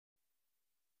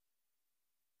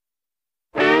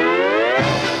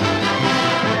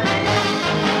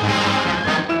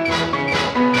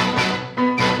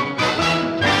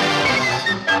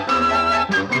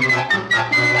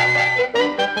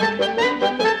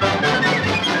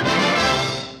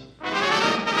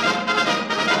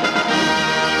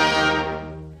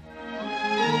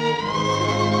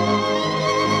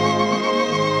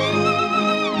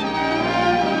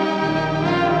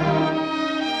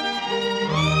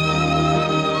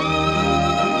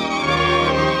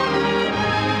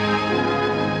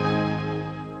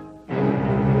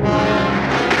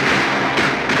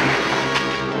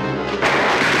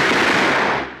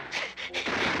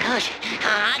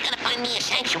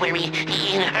sanctuary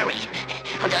in a hurry.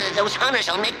 Those hunters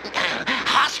will make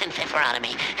horse and pfeffer out of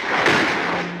me.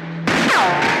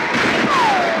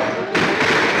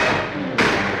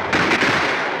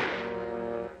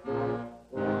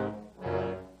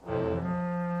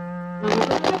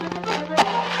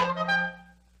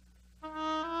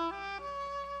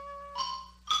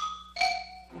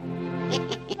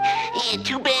 Yeah,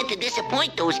 too bad to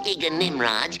disappoint those eager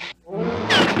Nimrods.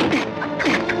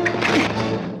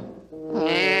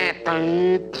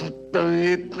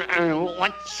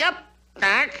 What's up,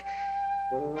 Doc?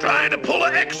 Trying to pull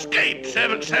a escape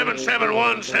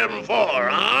 777174,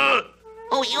 huh?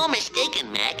 Oh, you're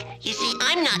mistaken, Mac. You see,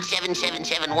 I'm not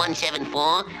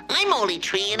 777174. I'm only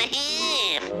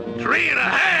 3.5.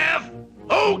 3.5?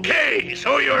 Okay,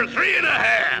 so you're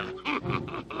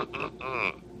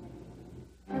 3.5.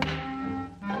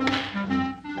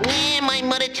 Yeah, my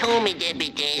mother told me there'd be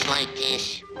days like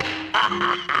this.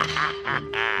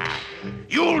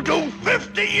 You'll do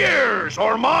 50 years,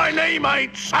 or my name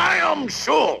ain't Sam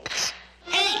Schultz.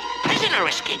 Hey, prisoner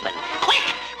escaping. Quick,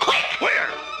 quick! Where?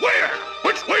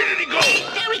 Which way did he go?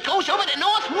 There he goes over the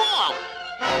north wall.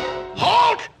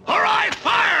 Halt, or I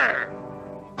fire!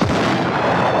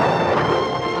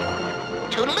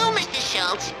 Toodaloo, Mr.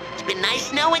 Schultz. It's been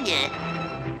nice knowing you.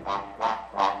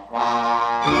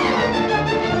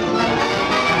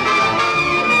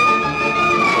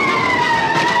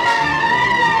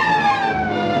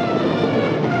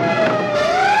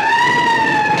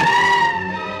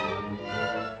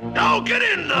 Now get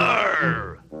in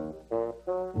there!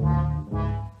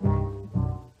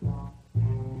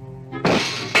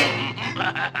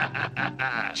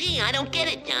 Gee, I don't get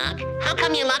it, Doc. How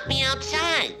come you locked me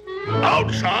outside?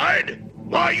 Outside?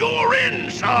 Why, you're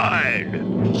inside!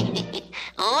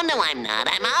 Oh, no, I'm not.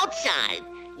 I'm outside.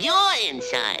 You're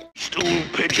inside. Stool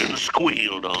pigeon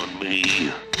squealed on me.